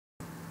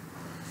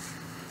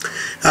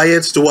Hi,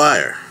 it's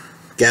Dwyer.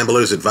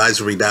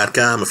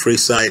 GamblersAdvisory.com, a free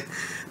site.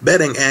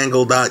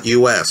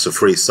 BettingAngle.us, a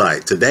free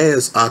site. Today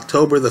is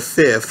October the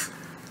 5th,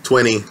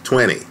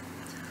 2020.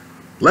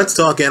 Let's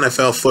talk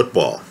NFL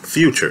football,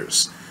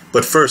 futures.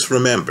 But first,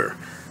 remember,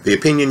 the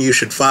opinion you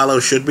should follow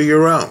should be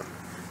your own.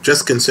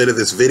 Just consider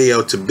this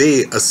video to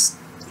be a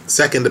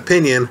second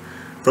opinion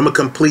from a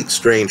complete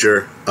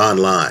stranger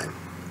online.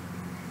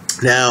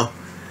 Now,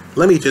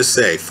 let me just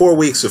say, 4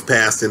 weeks have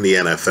passed in the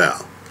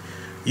NFL.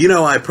 You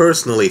know, I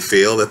personally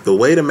feel that the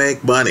way to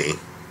make money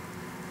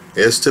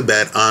is to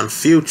bet on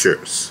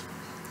futures.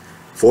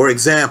 For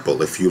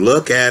example, if you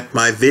look at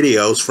my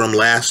videos from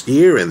last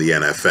year in the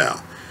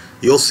NFL,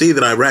 you'll see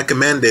that I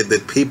recommended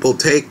that people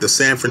take the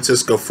San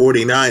Francisco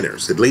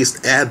 49ers, at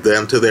least add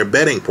them to their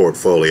betting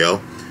portfolio,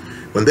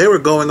 when they were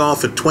going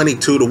off at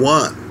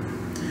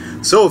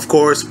 22-1. So, of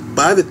course,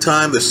 by the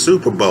time the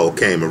Super Bowl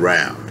came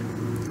around,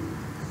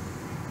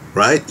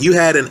 right, you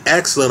had an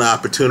excellent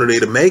opportunity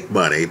to make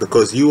money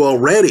because you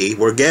already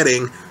were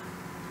getting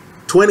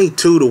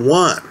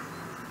 22-1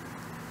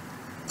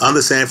 on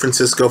the San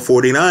Francisco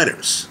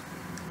 49ers,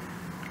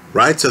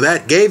 right? So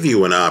that gave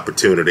you an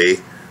opportunity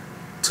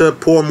to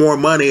pour more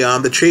money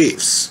on the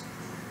Chiefs,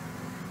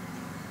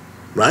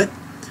 right?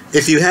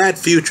 If you had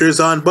futures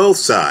on both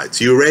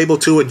sides, you were able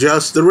to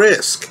adjust the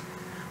risk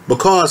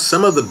because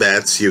some of the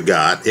bets you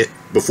got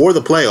before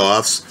the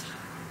playoffs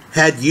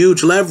had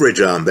huge leverage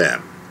on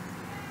them.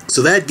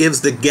 So that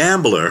gives the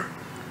gambler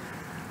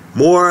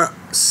more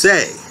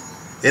say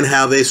in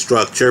how they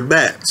structure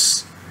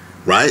bets,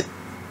 right?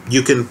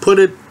 You can put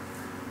it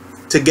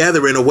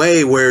together in a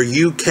way where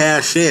you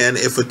cash in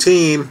if a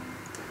team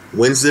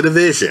wins the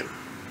division,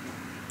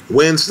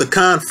 wins the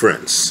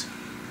conference,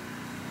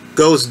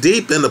 goes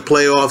deep in the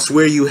playoffs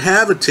where you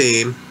have a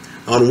team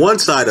on one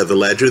side of the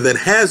ledger that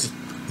has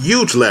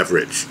huge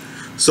leverage.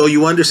 So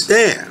you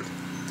understand,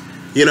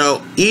 you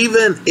know,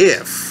 even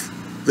if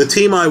the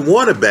team I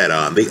want to bet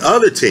on, the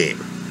other team,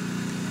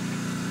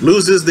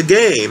 loses the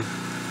game,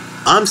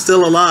 I'm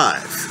still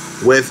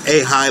alive with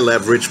a high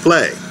leverage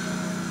play.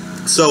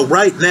 So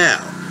right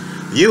now,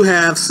 you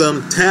have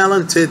some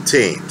talented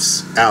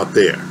teams out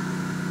there.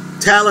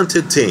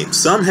 Talented teams.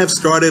 Some have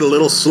started a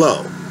little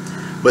slow,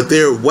 but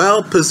they're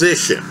well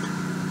positioned,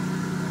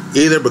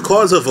 either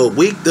because of a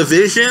weak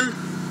division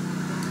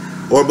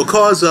or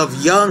because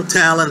of young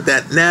talent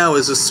that now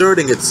is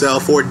asserting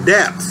itself, or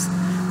depth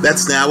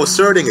that's now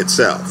asserting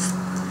itself.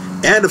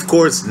 And of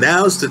course,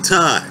 now's the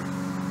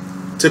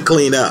time to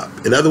clean up.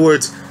 In other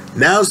words,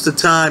 now's the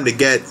time to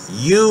get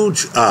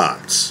huge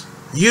odds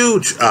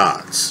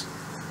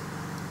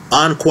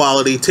on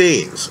quality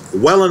teams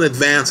well in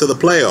advance of the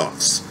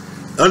playoffs.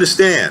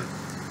 Understand,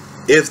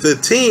 if the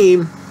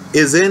team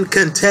is in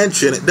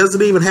contention, it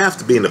doesn't even have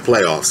to be in the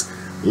playoffs,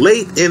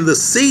 late in the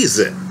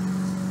season,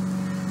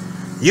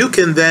 you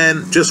can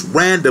then just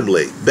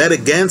randomly bet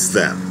against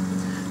them,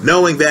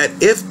 knowing that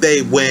if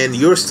they win,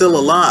 you're still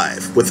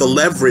alive with a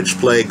leverage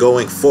play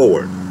going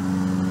forward.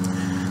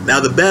 Now,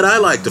 the bet I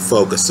like to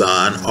focus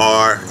on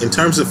are, in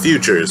terms of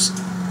futures,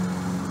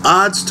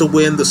 odds to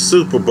win the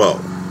Super Bowl,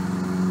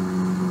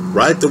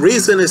 right? The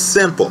reason is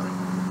simple,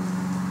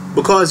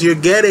 because you're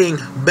getting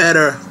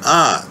better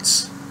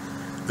odds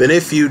than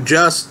if you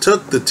just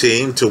took the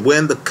team to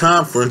win the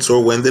conference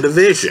or win the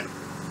division,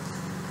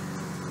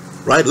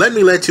 right? Let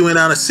me let you in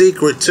on a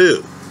secret,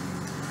 too.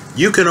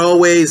 You can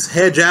always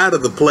hedge out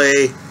of the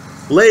play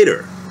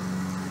later.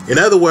 In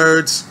other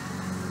words,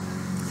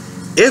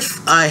 if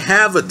I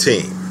have a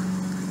team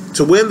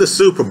to win the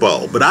Super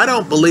Bowl, but I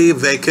don't believe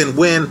they can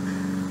win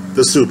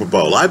the Super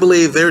Bowl, I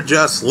believe they're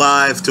just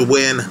live to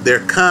win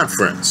their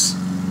conference,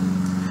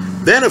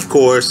 then of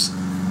course,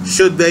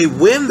 should they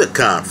win the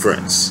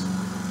conference,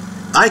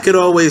 I could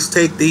always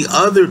take the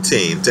other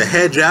team to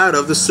hedge out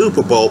of the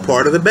Super Bowl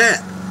part of the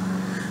bet.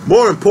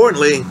 More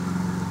importantly,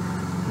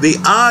 the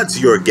odds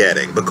you're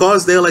getting,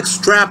 because they'll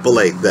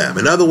extrapolate them.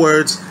 In other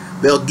words,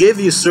 they'll give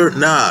you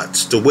certain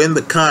odds to win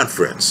the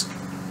conference.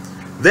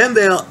 Then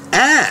they'll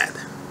add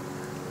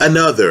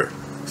another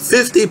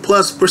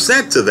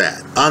 50+% to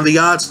that on the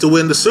odds to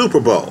win the Super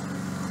Bowl.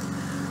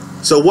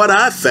 So what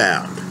I've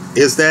found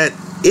is that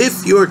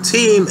if your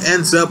team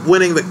ends up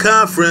winning the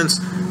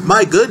conference,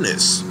 my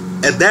goodness,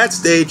 at that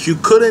stage you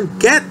couldn't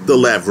get the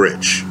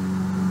leverage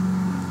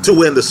to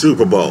win the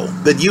Super Bowl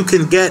that you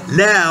can get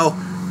now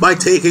by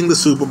taking the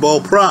Super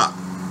Bowl prop.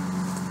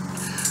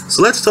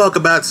 So let's talk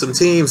about some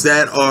teams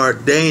that are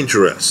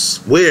dangerous,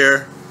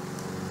 where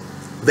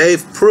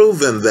they've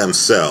proven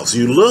themselves.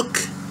 You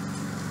look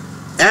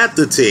at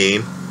the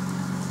team,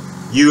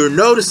 you're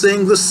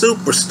noticing the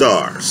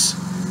superstars,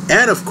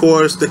 and of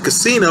course the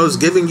casinos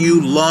giving you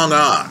long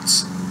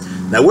odds.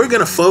 Now we're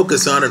going to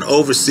focus on an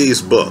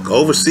overseas book,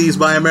 overseas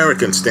by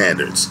American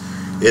standards.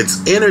 It's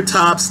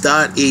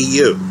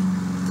intertops.eu.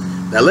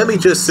 Now let me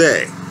just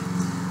say,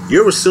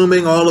 you're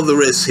assuming all of the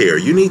risks here.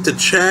 You need to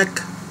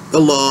check the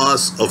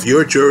laws of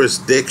your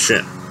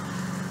jurisdiction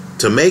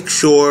to make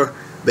sure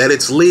that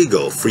it's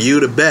legal for you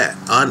to bet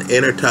on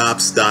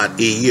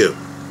intertops.eu.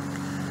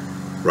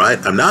 right?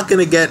 I'm not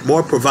going to get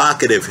more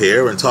provocative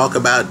here and talk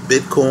about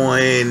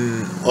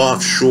Bitcoin,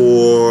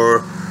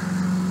 offshore,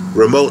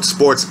 remote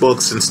sports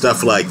books and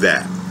stuff like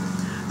that.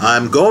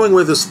 I'm going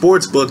with a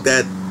sports book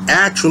that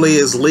actually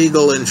is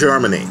legal in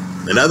Germany.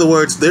 In other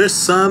words, there's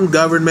some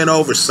government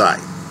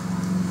oversight,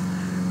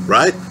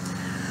 right?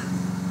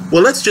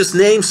 Well, let's just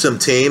name some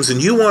teams,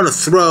 and you want to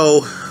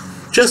throw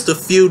just a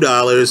few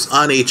dollars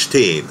on each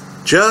team,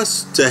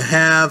 just to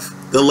have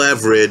the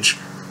leverage,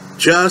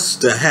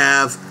 just to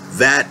have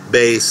that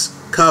base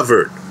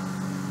covered,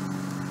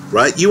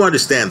 right? You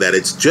understand that.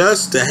 It's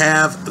just to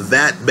have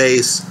that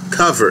base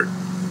covered.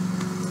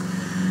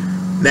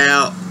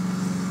 Now,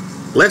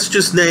 let's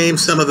just name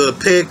some of the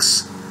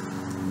picks.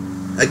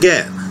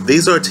 Again,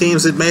 these are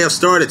teams that may have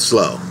started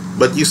slow,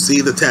 but you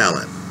see the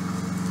talent.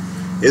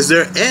 Is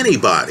there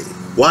anybody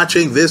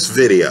watching this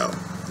video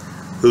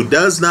who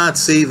does not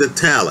see the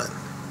talent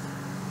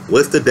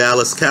with the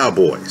Dallas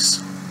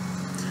Cowboys?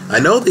 I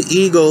know the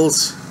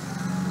Eagles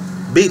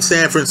beat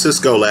San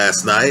Francisco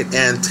last night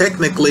and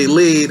technically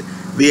lead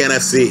the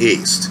NFC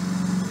East.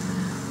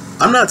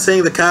 I'm not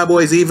saying the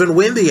Cowboys even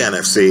win the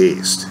NFC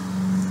East.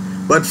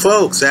 But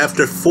folks,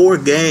 after 4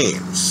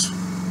 games,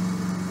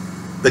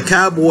 the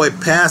Cowboy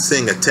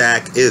passing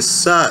attack is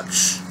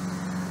such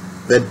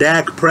that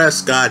Dak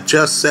Prescott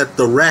just set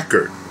the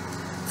record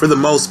for the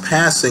most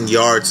passing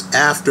yards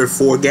after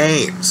 4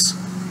 games.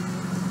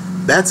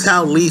 That's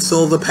how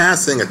lethal the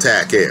passing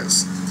attack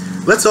is.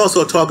 Let's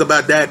also talk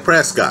about Dak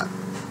Prescott.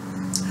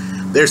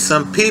 There's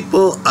some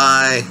people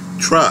I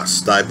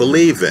trust, I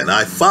believe in,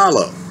 I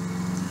follow,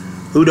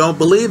 who don't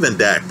believe in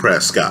Dak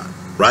Prescott,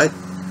 right?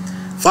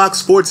 Fox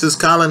Sports'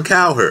 Colin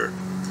Cowherd.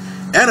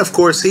 And of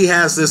course, he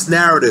has this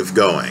narrative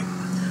going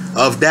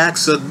of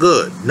Dak's a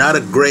good, not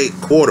a great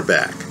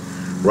quarterback,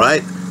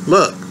 right?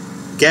 Look,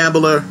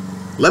 gambler,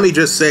 let me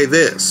just say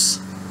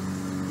this.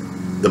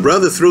 The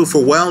brother threw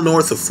for well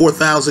north of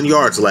 4,000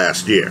 yards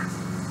last year,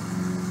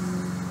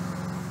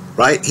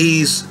 right?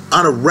 He's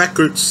on a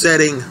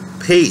record-setting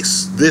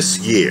pace this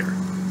year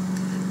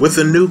with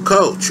a new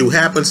coach who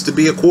happens to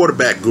be a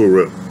quarterback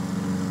guru.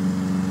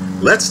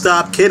 Let's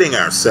stop kidding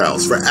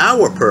ourselves. For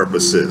our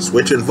purposes,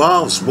 which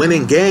involves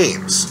winning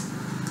games,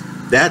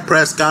 Dak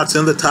Prescott's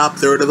in the top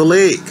third of the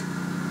league.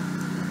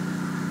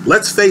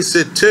 Let's face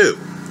it too,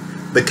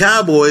 the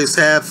Cowboys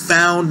have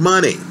found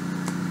money,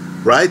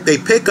 right? They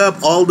pick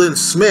up Aldon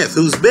Smith,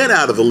 who's been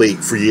out of the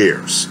league for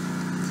years.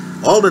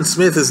 Aldon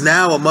Smith is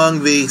now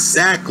among the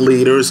sack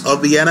leaders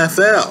of the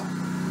NFL.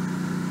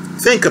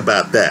 Think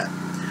about that.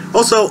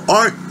 Also,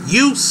 aren't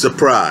you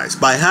surprised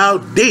by how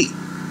deep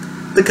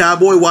the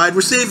Cowboy wide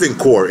receiving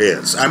core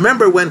is? I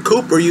remember when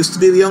Cooper used to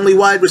be the only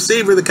wide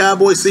receiver the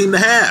Cowboys seemed to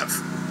have.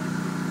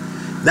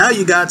 Now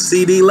you got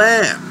CeeDee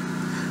Lamb.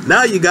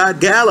 Now you got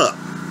Gallup.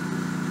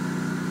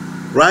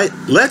 Right?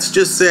 Let's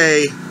just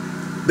say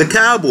the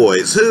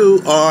Cowboys,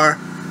 who are,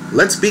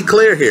 let's be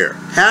clear here,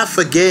 half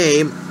a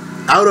game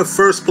out of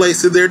first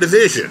place in their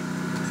division.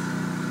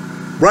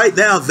 Right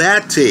now,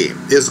 that team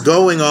is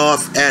going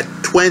off at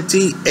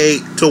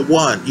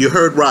 28-1. You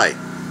heard right.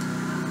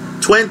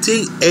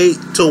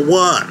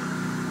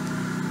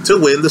 28-1 to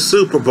win the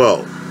Super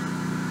Bowl.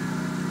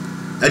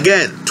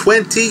 Again,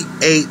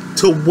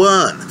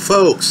 28-1.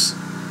 Folks,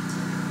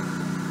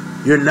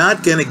 you're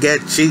not going to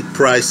get cheap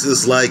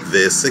prices like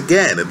this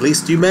again. At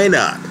least you may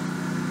not.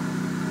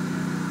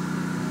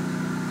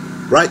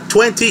 Right?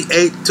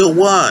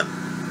 28-1.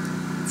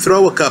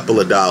 Throw a couple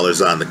of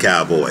dollars on the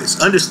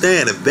Cowboys.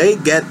 Understand, if they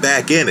get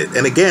back in it,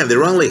 and again,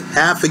 they're only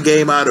half a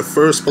game out of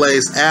first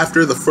place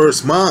after the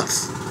first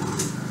month.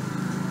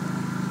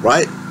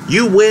 Right?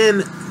 You win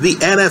the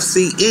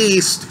NFC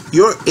East,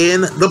 you're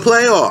in the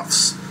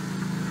playoffs.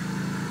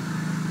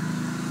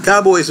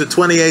 Cowboys at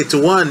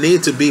 28-1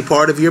 need to be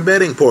part of your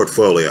betting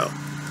portfolio.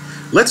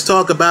 Let's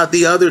talk about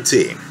the other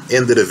team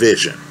in the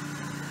division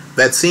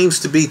that seems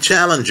to be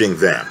challenging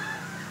them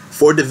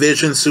for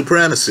division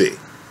supremacy.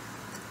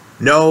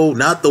 No,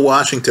 not the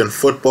Washington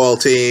football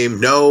team.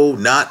 No,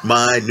 not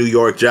my New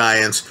York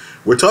Giants.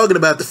 We're talking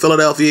about the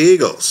Philadelphia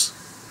Eagles.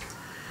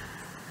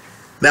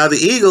 Now, the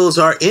Eagles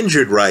are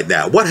injured right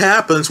now. What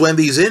happens when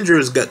these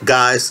injured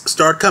guys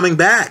start coming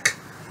back?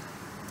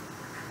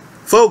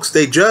 Folks,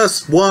 they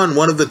just won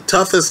one of the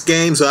toughest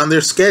games on their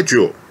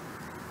schedule,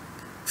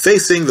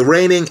 facing the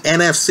reigning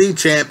NFC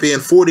champion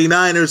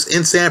 49ers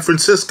in San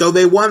Francisco.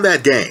 They won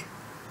that game.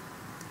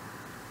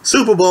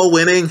 Super Bowl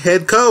winning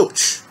head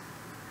coach.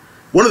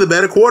 One of the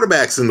better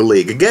quarterbacks in the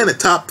league. Again, a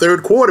top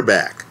third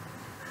quarterback.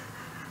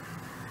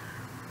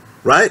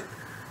 Right?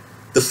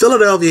 The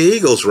Philadelphia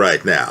Eagles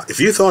right now, if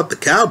you thought the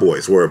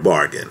Cowboys were a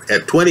bargain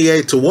at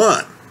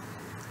 28-1,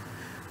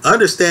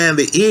 understand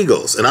the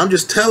Eagles, and I'm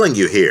just telling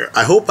you here,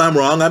 I hope I'm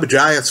wrong. I'm a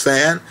Giants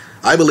fan.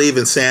 I believe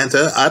in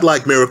Santa. I'd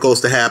like miracles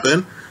to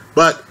happen.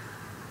 But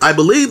I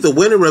believe the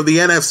winner of the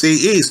NFC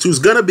East, who's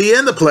going to be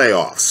in the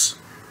playoffs,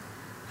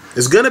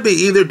 is going to be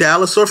either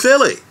Dallas or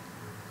Philly.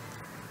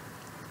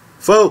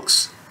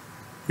 Folks,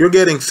 you're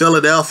getting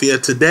Philadelphia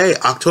today,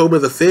 October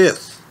the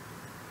 5th,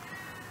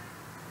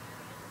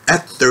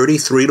 at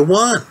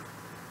 33-1.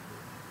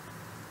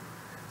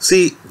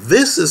 See,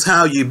 this is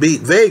how you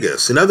beat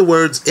Vegas. In other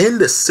words, in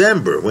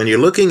December, when you're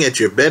looking at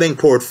your betting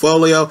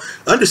portfolio,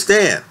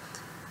 understand,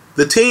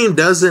 the team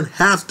doesn't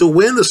have to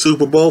win the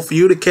Super Bowl for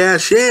you to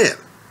cash in.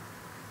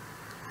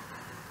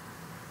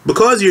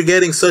 Because you're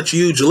getting such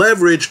huge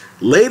leverage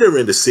later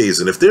in the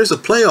season, if there's a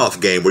playoff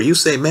game where you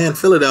say, man,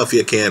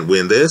 Philadelphia can't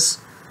win this,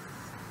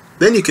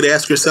 then you could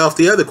ask yourself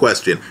the other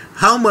question,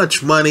 how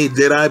much money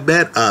did I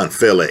bet on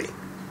Philly?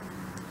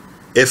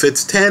 If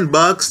it's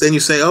 $10, then you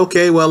say,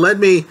 okay, well, let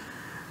me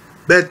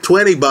bet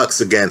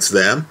 $20 against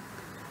them.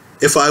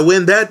 If I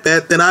win that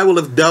bet, then I will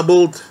have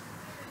doubled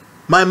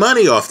my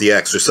money off the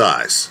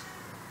exercise.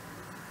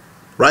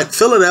 Right?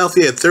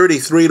 Philadelphia at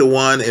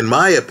 33-1, in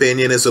my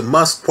opinion, is a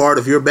must part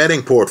of your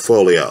betting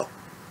portfolio.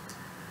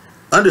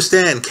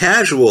 Understand,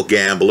 casual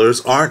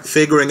gamblers aren't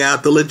figuring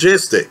out the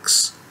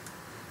logistics.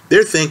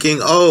 They're thinking,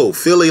 oh,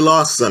 Philly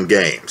lost some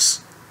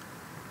games.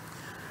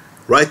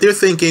 Right? They're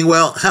thinking,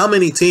 well, how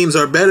many teams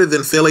are better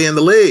than Philly in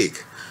the league?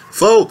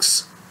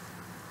 Folks,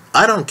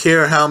 I don't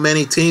care how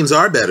many teams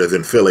are better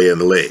than Philly in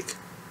the league.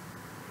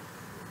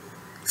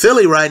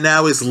 Philly right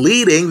now is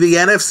leading the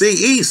NFC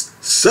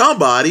East.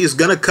 Somebody is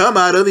going to come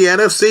out of the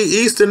NFC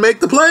East and make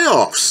the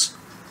playoffs.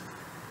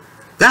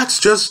 That's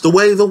just the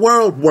way the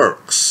world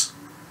works.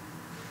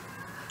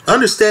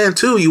 Understand,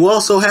 too, you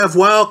also have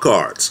wild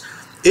cards.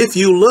 If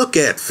you look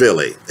at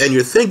Philly and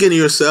you're thinking to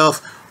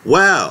yourself,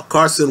 wow,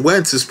 Carson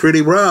Wentz is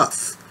pretty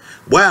rough.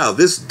 Wow,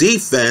 this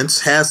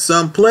defense has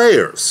some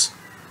players.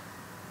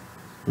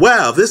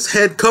 Wow, this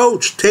head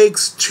coach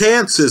takes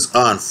chances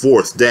on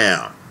fourth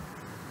down.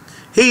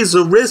 He's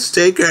a risk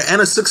taker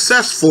and a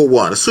successful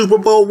one, a Super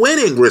Bowl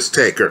winning risk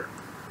taker.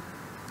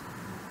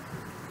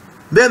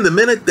 Then the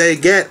minute they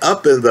get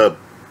up in the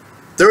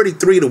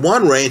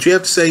 33-1 range, you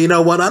have to say, you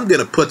know what, I'm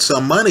going to put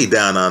some money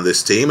down on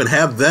this team and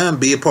have them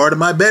be a part of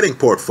my betting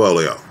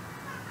portfolio.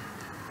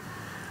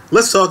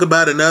 Let's talk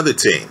about another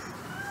team.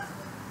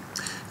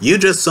 You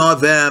just saw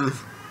them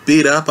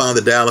beat up on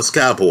the Dallas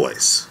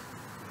Cowboys.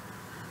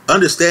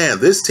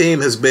 Understand, this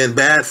team has been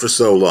bad for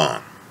so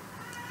long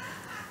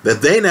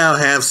that they now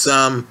have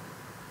some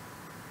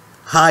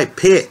high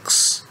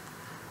picks.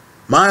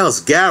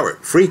 Myles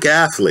Garrett, freak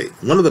athlete,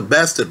 one of the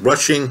best at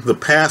rushing the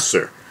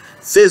passer,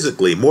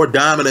 physically more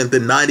dominant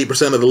than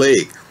 90% of the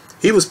league.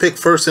 He was picked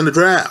first in the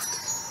draft.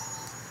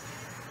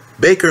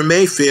 Baker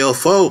Mayfield,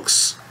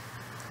 folks,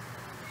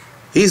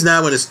 he's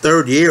now in his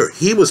third year.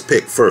 He was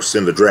picked first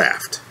in the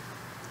draft.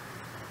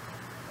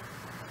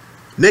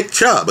 Nick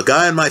Chubb, a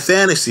guy on my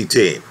fantasy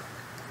team,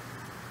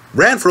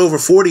 ran for over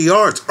 40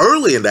 yards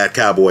early in that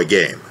Cowboy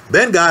game,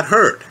 then got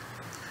hurt.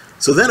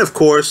 So then, of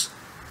course,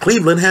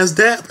 Cleveland has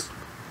depth.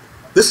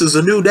 This is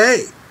a new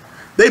day.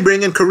 They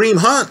bring in Kareem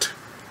Hunt.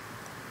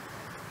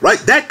 Right?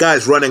 That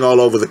guy's running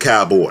all over the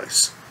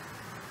Cowboys.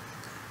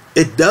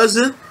 It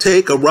doesn't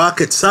take a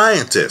rocket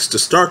scientist to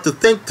start to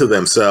think to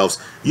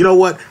themselves, you know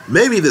what,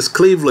 maybe this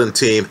Cleveland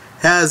team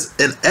has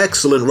an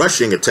excellent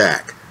rushing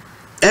attack.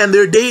 And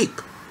they're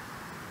deep.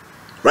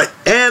 Right?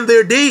 And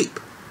they're deep.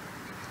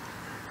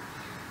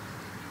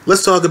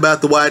 Let's talk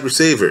about the wide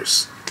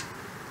receivers.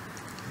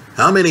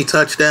 How many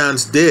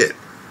touchdowns did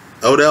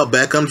Odell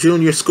Beckham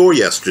Jr. score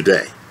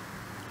yesterday?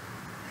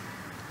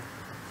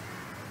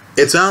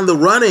 It's on the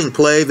running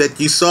play that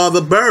you saw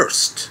the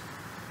burst.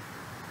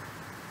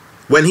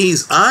 When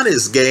he's on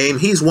his game,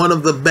 he's one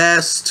of the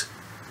best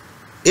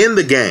in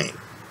the game.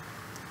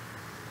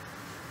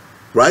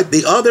 Right?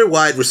 The other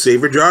wide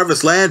receiver,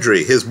 Jarvis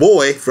Landry, his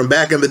boy from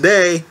back in the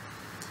day,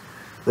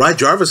 right?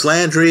 Jarvis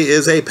Landry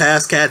is a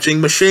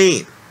pass-catching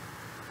machine.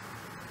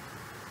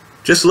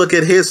 Just look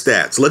at his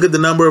stats. Look at the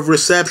number of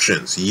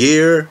receptions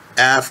year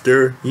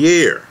after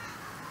year.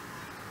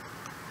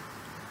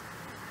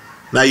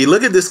 Now you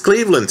look at this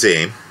Cleveland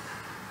team,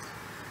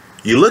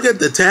 you look at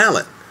the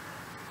talent,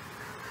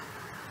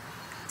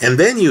 and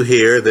then you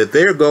hear that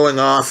they're going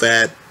off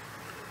at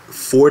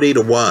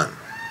 40-1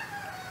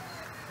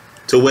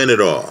 to win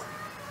it all.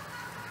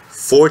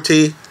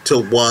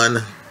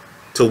 40-1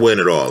 to win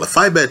it all. If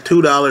I bet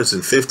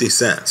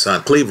 $2.50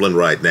 on Cleveland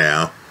right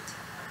now,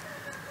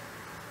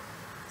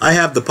 I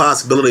have the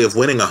possibility of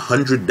winning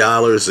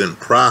 $100 in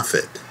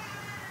profit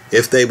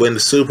if they win the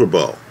Super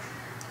Bowl.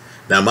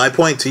 Now, my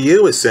point to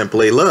you is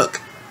simply, look,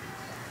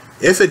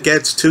 if it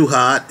gets too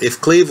hot,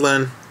 if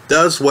Cleveland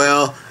does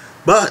well,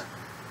 but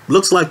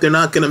looks like they're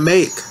not going to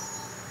make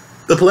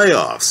the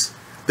playoffs,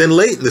 then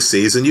late in the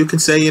season you can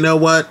say, you know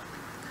what,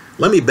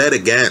 let me bet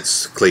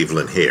against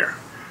Cleveland here.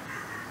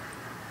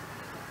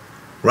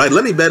 Right,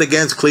 let me bet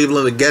against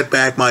Cleveland and get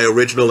back my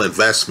original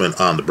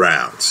investment on the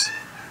Browns.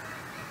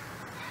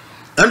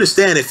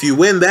 Understand, if you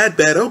win that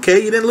bet,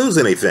 okay, you didn't lose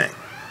anything.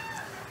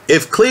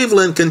 If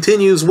Cleveland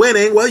continues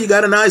winning, well, you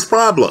got a nice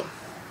problem.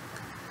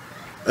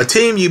 A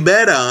team you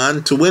bet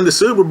on to win the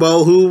Super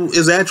Bowl who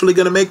is actually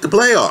going to make the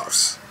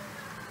playoffs.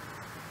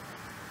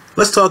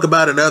 Let's talk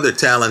about another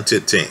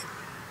talented team.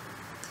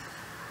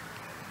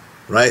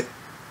 Right?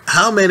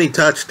 How many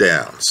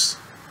touchdowns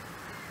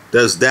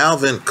does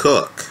Dalvin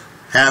Cook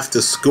have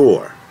to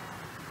score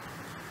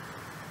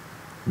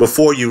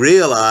before you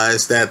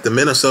realize that the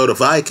Minnesota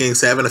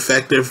Vikings have an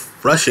effective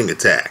rushing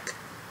attack.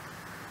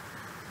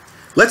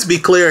 Let's be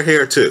clear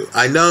here too.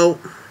 I know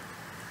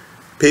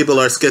people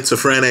are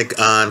schizophrenic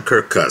on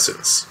Kirk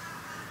Cousins.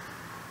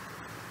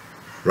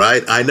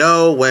 Right? I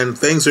know when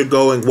things are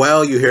going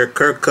well, you hear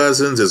Kirk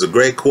Cousins is a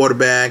great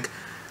quarterback.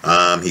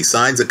 He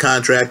signs a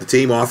contract. The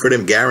team offered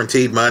him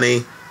guaranteed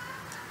money.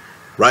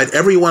 Right?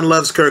 Everyone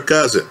loves Kirk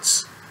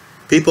Cousins.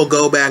 People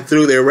go back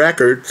through their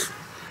records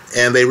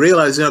and they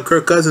realize,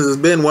 Kirk Cousins has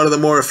been one of the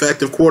more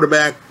effective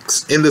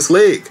quarterbacks in this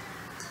league.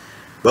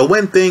 But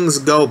when things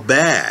go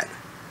bad,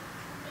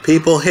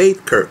 people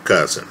hate Kirk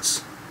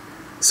Cousins.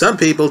 Some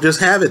people just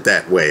have it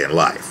that way in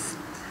life.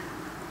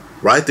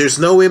 Right? There's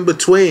no in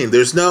between.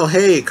 There's no,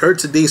 hey,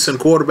 Kirk's a decent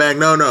quarterback.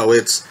 No.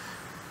 It's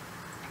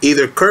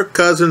either Kirk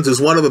Cousins is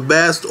one of the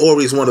best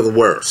or he's one of the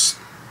worst.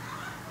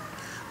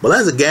 Well,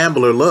 as a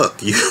gambler,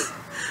 look, you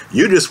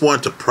just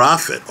want to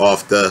profit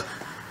off the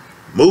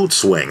mood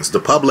swings the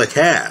public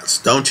has,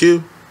 don't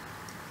you?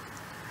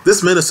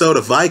 This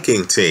Minnesota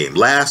Viking team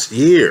last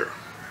year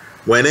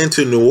went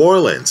into New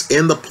Orleans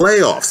in the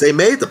playoffs. They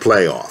made the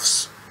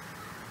playoffs.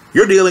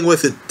 You're dealing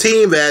with a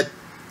team that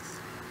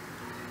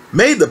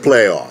made the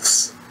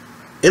playoffs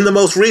in the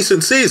most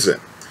recent season.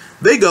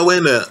 They go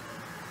into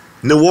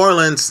New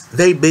Orleans,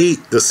 they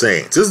beat the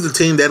Saints. This is the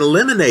team that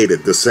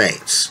eliminated the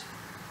Saints.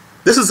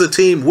 This is a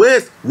team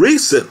with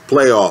recent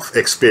playoff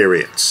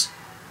experience.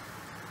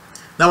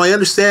 Now, I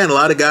understand a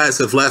lot of guys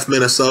have left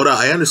Minnesota.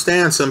 I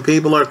understand some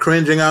people are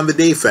cringing on the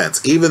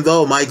defense, even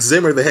though Mike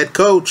Zimmer, the head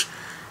coach,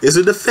 is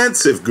a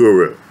defensive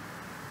guru.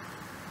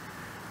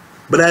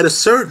 But at a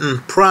certain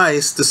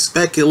price, the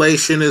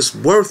speculation is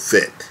worth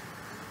it.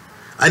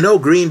 I know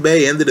Green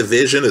Bay in the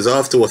division is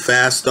off to a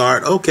fast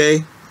start.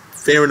 Okay,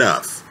 fair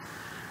enough.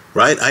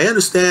 Right? I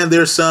understand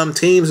there's some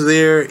teams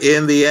there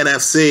in the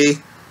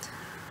NFC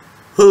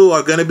who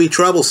are going to be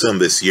troublesome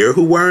this year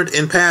who weren't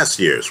in past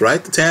years,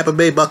 right? The Tampa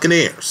Bay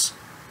Buccaneers.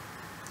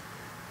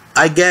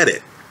 I get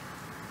it.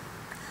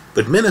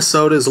 But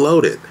Minnesota's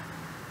loaded.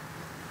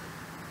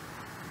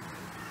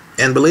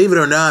 And believe it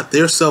or not,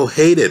 they're so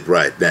hated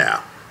right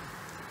now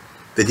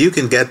that you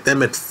can get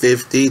them at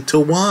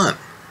 50-1.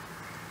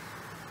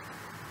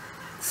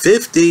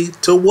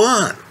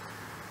 50-1.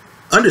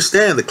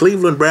 Understand, the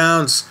Cleveland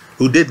Browns,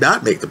 who did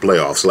not make the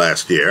playoffs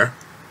last year,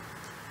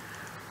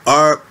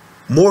 are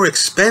more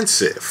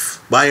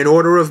expensive by an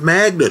order of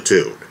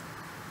magnitude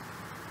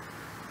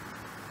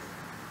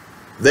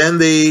than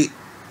the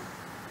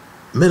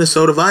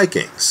Minnesota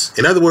Vikings.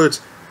 In other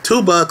words,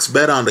 $2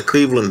 bet on the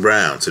Cleveland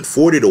Browns at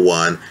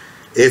 40-1.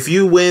 If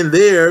you win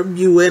there,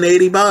 you win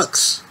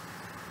 $80.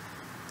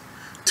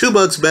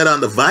 $2 bet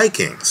on the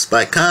Vikings,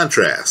 by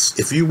contrast.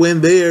 If you win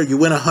there, you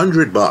win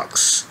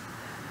 $100.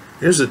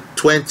 There's a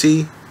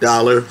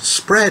 $20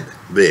 spread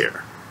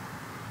there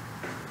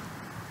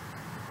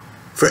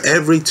for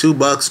every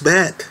 $2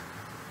 bet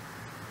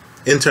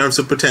in terms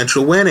of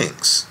potential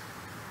winnings.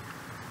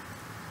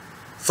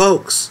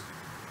 Folks,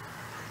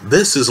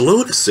 this is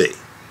lunacy.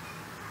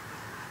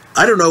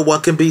 I don't know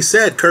what can be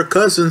said. Kirk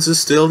Cousins is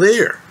still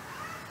there.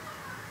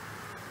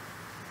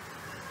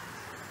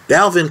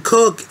 Dalvin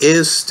Cook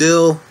is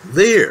still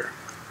there.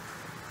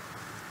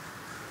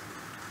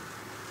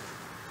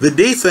 The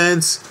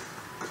defense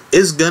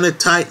is going to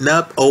tighten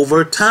up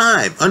over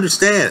time.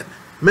 Understand,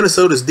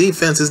 Minnesota's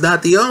defense is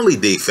not the only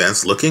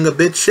defense looking a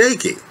bit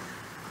shaky.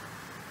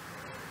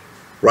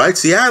 Right?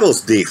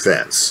 Seattle's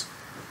defense,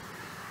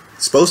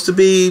 supposed to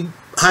be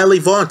highly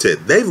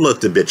vaunted, they've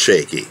looked a bit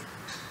shaky.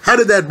 How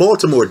did that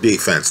Baltimore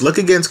defense look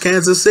against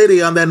Kansas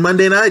City on that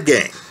Monday night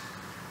game?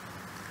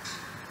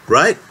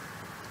 Right?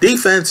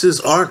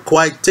 Defenses aren't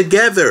quite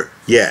together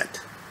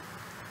yet.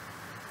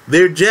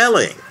 They're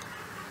gelling.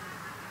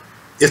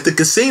 If the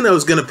casino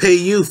is going to pay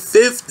you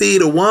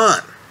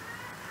 50-1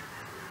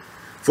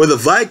 for the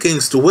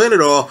Vikings to win it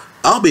all,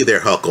 I'll be their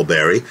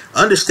huckleberry.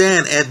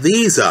 Understand, at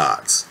these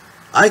odds,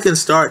 I can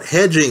start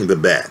hedging the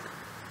bet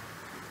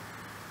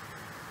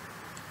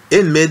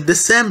in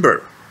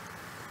mid-December.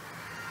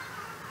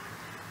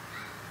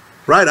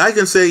 Right? I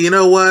can say, you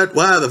know what?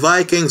 Wow, the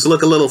Vikings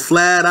look a little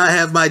flat. I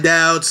have my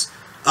doubts.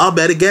 I'll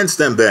bet against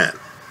them then.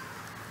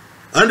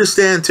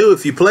 Understand, too,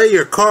 if you play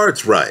your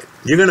cards right,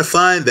 you're going to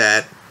find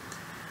that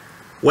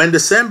when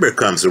December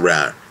comes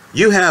around,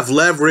 you have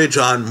leverage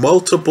on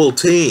multiple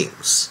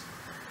teams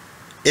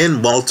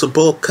in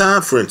multiple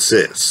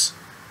conferences.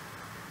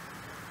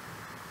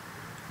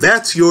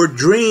 That's your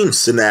dream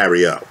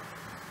scenario.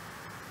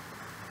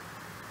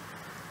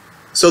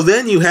 So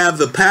then you have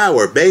the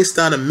power based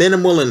on a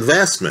minimal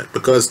investment,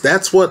 because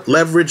that's what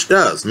leverage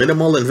does.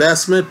 Minimal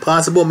investment,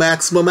 possible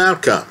maximum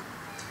outcome.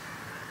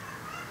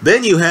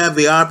 Then you have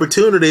the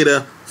opportunity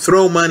to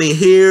throw money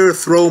here,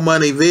 throw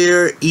money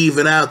there,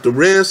 even out the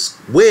risk,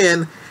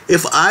 win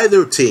if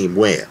either team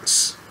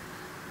wins.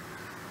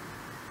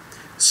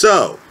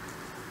 So,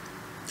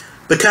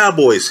 the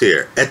Cowboys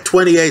here at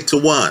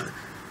 28-1.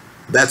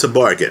 That's a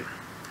bargain.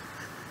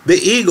 The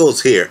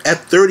Eagles here at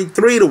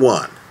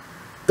 33-1.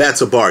 that's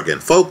a bargain.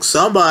 Folks,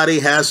 somebody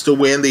has to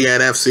win the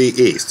NFC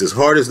East, as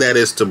hard as that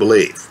is to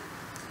believe.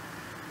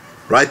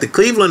 Right? The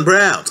Cleveland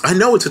Browns. I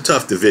know it's a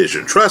tough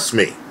division. Trust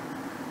me.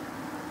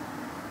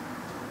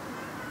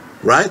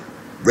 Right?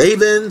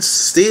 Ravens,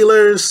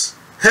 Steelers,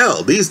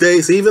 hell, these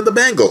days even the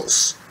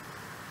Bengals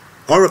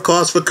are a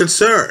cause for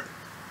concern.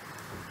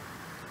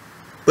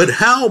 But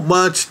how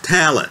much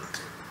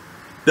talent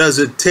does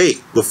it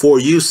take before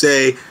you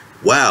say,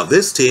 wow,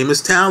 this team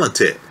is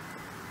talented?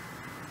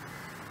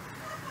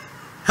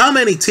 How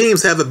many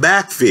teams have a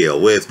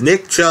backfield with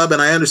Nick Chubb,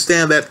 and I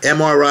understand that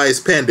MRI is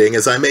pending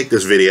as I make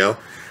this video,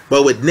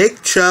 but with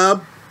Nick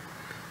Chubb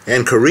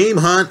and Kareem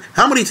Hunt,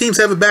 how many teams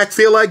have a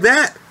backfield like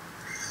that?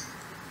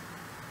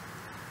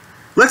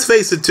 Let's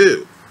face it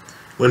too,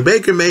 when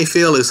Baker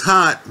Mayfield is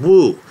hot,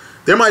 woo,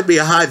 there might be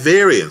a high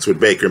variance with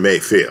Baker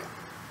Mayfield.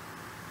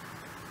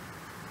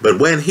 But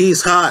when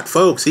he's hot,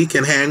 folks, he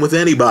can hang with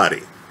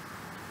anybody.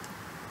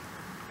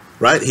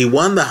 Right? He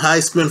won the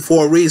Heisman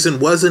for a reason.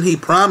 Wasn't he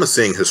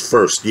promising his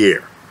first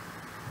year?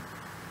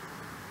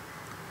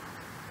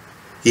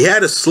 He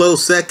had a slow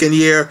second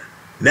year.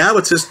 Now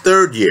it's his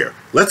third year.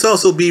 Let's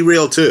also be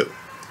real too.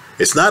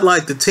 It's not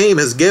like the team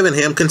has given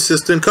him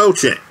consistent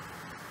coaching.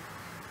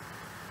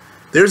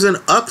 There's an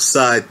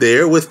upside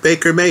there with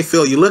Baker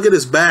Mayfield. You look at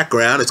his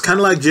background, it's kind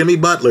of like Jimmy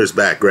Butler's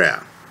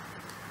background.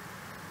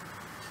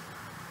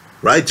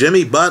 Right?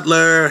 Jimmy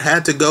Butler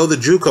had to go the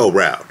JUCO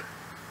route.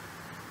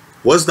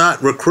 Was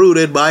not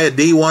recruited by a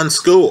D1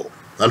 school.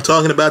 I'm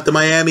talking about the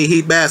Miami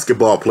Heat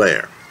basketball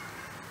player.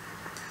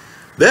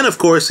 Then, of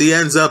course, he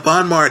ends up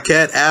on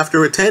Marquette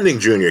after attending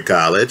junior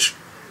college.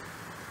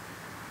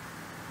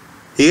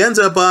 He ends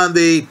up on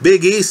the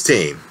Big East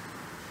team.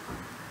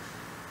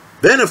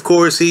 Then, of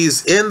course,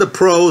 he's in the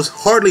pros,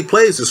 hardly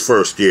plays his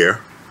first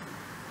year.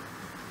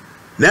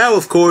 Now,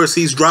 of course,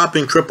 he's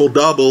dropping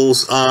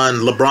triple-doubles on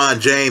LeBron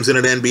James in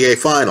an NBA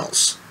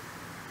Finals.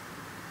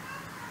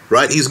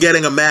 Right? He's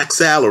getting a max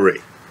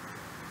salary.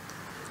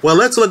 Well,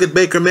 let's look at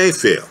Baker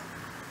Mayfield.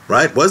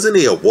 Right? Wasn't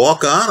he a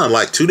walk-on on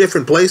like 2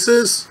 different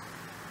places?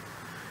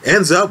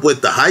 Ends up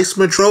with the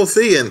Heisman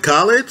Trophy in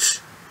college.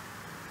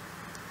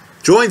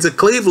 Joins a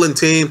Cleveland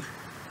team.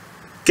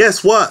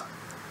 Guess what?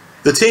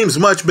 The team's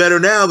much better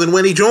now than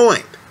when he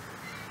joined.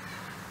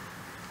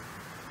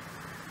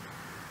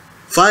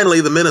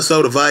 Finally, the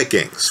Minnesota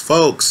Vikings.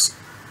 Folks,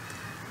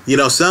 you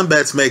know, some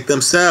bets make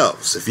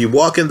themselves. If you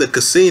walk in the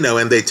casino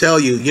and they tell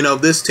you, you know,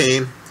 this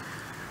team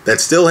that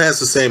still has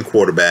the same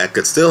quarterback,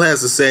 it still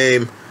has the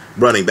same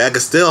running back, it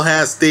still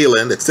has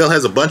Thielen, it still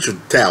has a bunch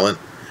of talent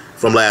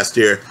from last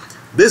year.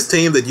 This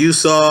team that you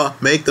saw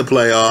make the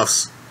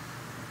playoffs,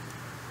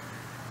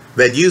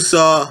 that you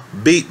saw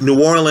beat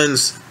New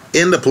Orleans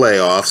in the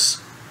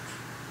playoffs,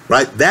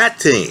 right? That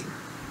team,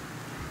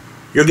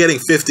 you're getting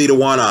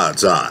 50-1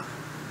 odds on.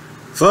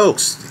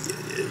 Folks,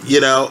 you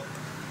know,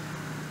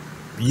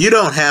 you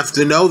don't have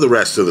to know the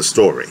rest of the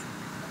story.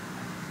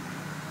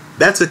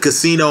 That's a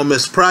casino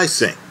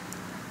mispricing.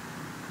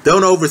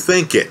 Don't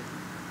overthink it.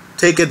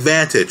 Take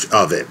advantage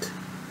of it.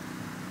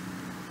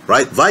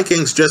 Right?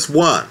 Vikings just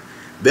won.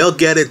 They'll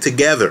get it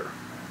together.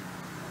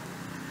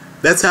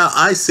 That's how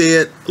I see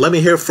it. Let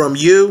me hear from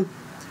you.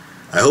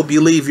 I hope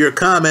you leave your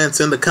comments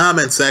in the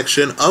comment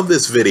section of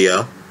this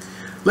video.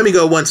 Let me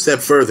go one step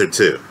further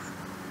too.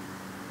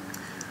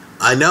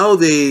 I know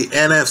the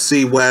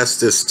NFC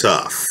West is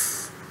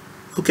tough.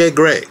 Okay,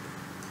 great.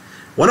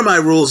 One of my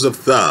rules of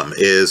thumb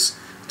is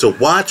to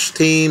watch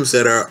teams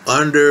that are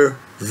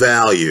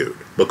undervalued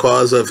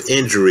because of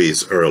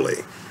injuries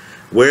early,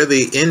 where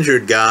the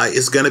injured guy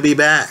is going to be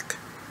back.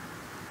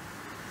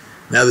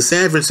 Now, the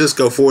San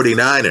Francisco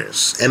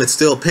 49ers, and it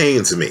still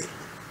pains me.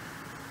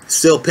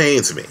 Still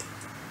pains me.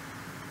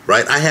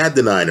 Right? I had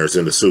the Niners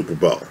in the Super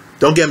Bowl.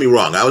 Don't get me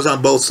wrong. I was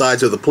on both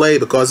sides of the play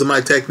because of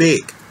my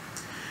technique.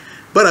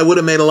 But I would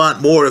have made a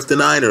lot more if the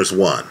Niners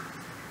won.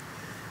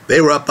 They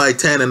were up by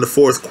 10 in the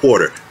fourth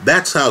quarter.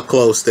 That's how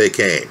close they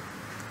came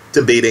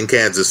to beating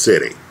Kansas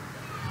City.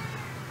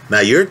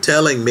 Now, you're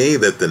telling me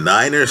that the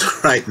Niners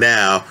right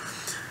now,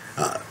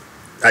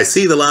 I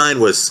see the line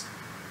was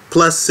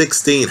plus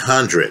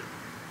 1,600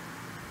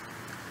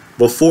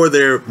 before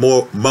their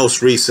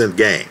most recent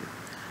game.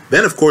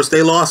 Then, of course,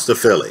 they lost to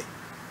Philly.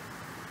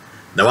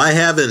 Now, I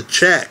haven't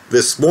checked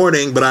this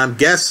morning, but I'm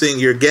guessing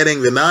you're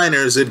getting the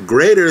Niners at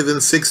greater than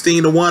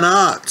 16-1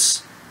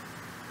 odds.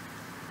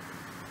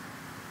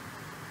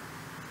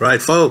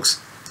 Right,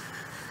 folks?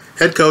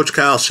 Head coach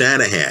Kyle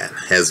Shanahan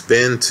has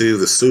been to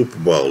the Super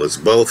Bowl as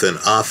both an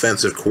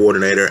offensive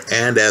coordinator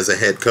and as a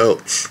head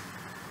coach.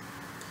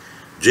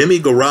 Jimmy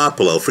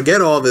Garoppolo,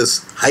 forget all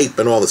this hype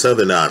and all this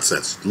other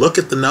nonsense. Look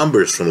at the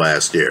numbers from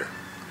last year.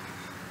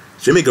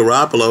 Jimmy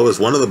Garoppolo is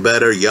one of the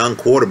better young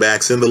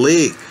quarterbacks in the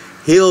league.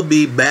 He'll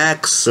be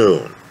back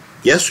soon.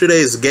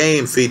 Yesterday's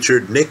game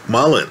featured Nick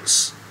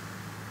Mullins.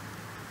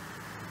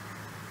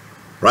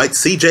 Right?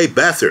 C.J.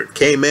 Beathard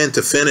came in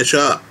to finish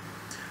up.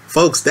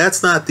 Folks,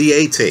 that's not the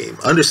A-team.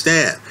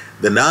 Understand,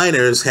 the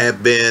Niners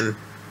have been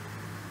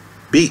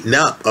beaten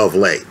up of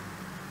late.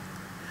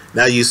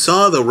 Now, you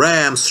saw the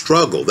Rams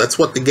struggle. That's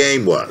what the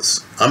game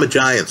was. I'm a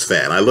Giants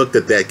fan. I looked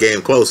at that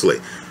game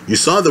closely. You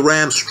saw the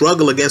Rams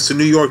struggle against the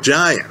New York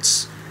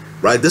Giants,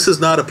 right? This is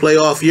not a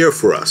playoff year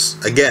for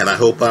us. Again, I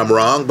hope I'm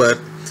wrong, but,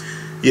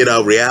 you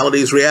know, reality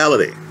is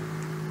reality,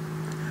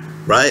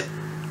 right?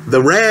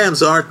 The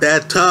Rams aren't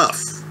that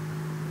tough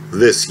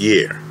this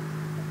year.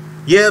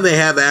 Yeah, they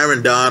have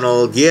Aaron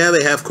Donald. Yeah,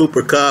 they have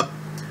Cooper Kupp.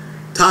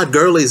 Todd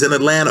Gurley's in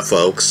Atlanta,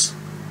 folks.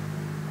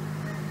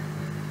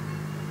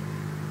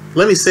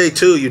 Let me say,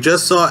 too, you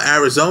just saw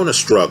Arizona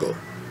struggle.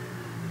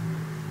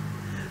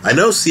 I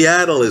know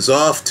Seattle is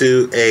off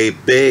to a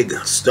big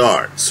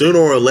start. Sooner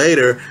or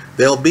later,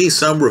 there'll be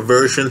some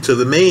reversion to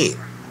the mean.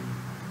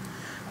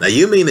 Now,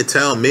 you mean to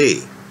tell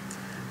me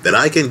that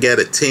I can get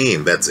a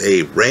team that's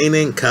a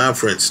reigning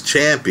conference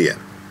champion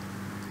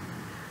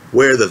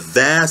where the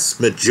vast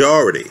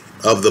majority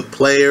of the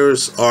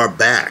players are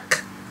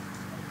back?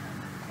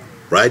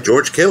 Right?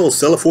 George Kittle's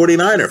still a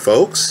 49er,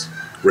 folks.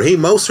 Raheem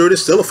Mostert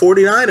is still a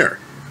 49er.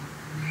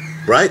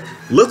 Right?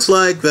 Looks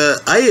like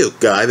the Ayuk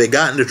guy they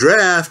got in the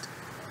draft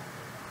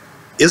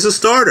is a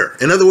starter.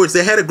 In other words,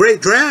 they had a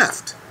great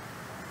draft.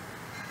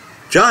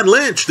 John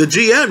Lynch, the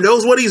GM,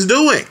 knows what he's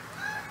doing.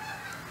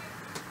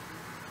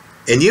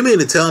 And you mean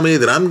to tell me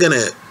that I'm going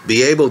to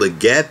be able to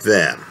get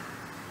them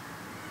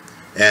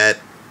at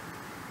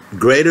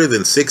greater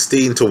than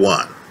 16 to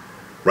 1?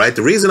 Right?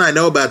 The reason I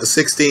know about the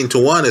 16 to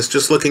 1 is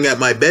just looking at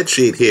my bet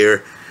sheet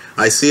here.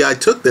 I see I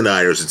took the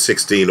Niners at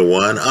 16 to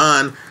 1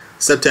 on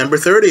September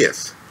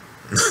 30th.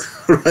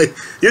 Right?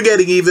 You're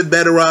getting even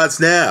better odds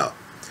now.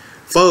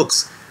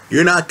 Folks,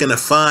 you're not going to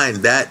find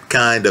that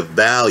kind of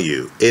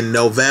value in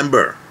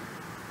November.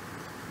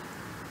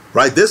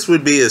 Right? This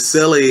would be as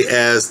silly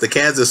as the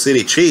Kansas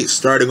City Chiefs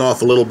starting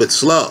off a little bit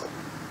slow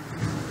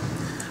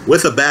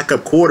with a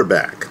backup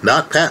quarterback.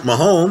 Not Pat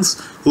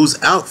Mahomes,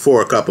 who's out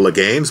for a couple of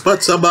games,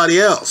 but somebody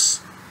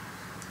else.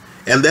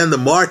 And then the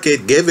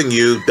market giving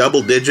you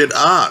double-digit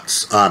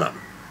odds on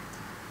them.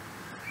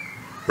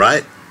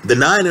 Right? The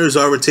Niners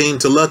are a team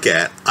to look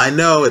at. I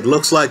know it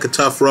looks like a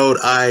tough road.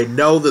 I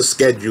know the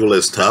schedule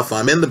is tough.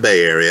 I'm in the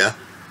Bay Area.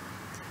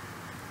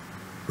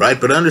 Right?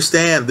 But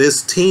understand,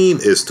 this team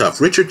is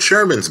tough. Richard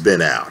Sherman's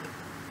been out.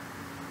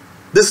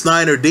 This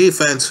Niner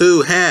defense,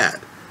 who had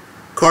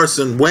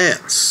Carson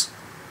Wentz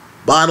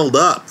bottled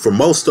up for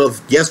most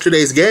of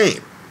yesterday's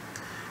game,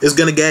 is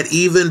going to get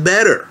even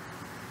better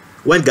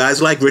when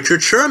guys like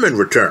Richard Sherman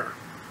return.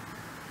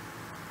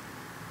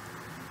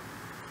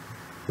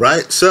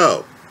 Right?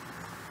 So,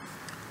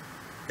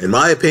 in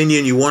my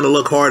opinion, you want to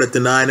look hard at the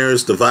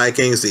Niners, the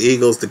Vikings, the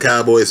Eagles, the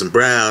Cowboys, and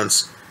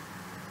Browns.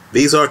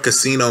 These are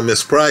casino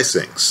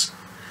mispricings.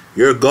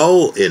 Your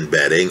goal in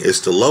betting is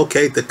to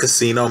locate the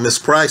casino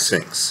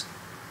mispricings.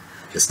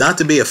 It's not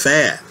to be a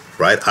fan,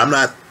 right? I'm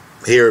not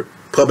here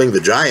pubbing the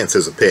Giants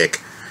as a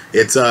pick.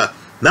 It's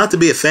not to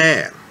be a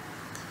fan.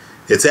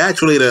 It's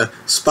actually to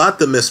spot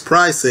the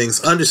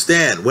mispricings,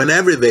 understand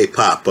whenever they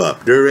pop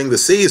up during the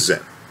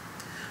season.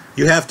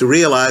 You have to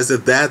realize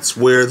that that's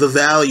where the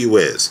value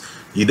is.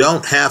 You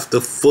don't have to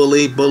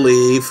fully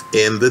believe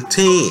in the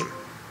team.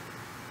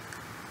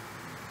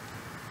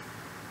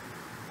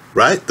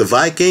 Right? The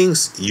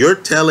Vikings, you're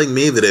telling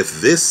me that if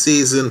this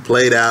season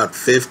played out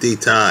 50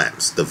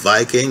 times, the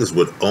Vikings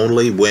would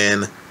only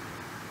win,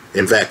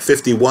 in fact,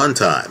 51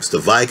 times. The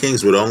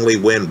Vikings would only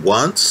win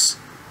once?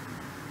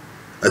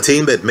 A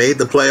team that made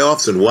the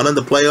playoffs and won in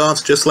the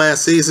playoffs just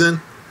last season?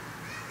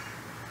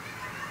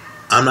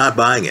 I'm not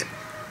buying it.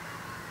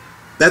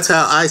 That's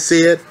how I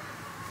see it.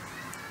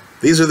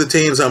 These are the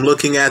teams I'm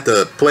looking at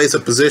to place a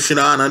position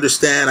on.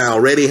 Understand, I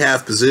already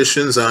have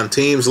positions on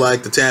teams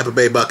like the Tampa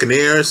Bay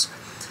Buccaneers.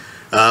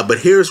 But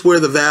here's where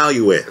the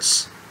value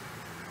is.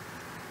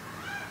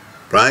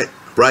 Right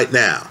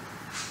now.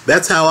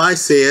 That's how I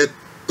see it.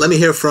 Let me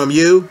hear from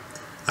you.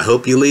 I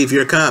hope you leave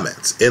your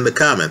comments in the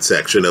comment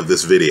section of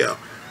this video.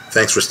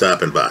 Thanks for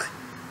stopping by.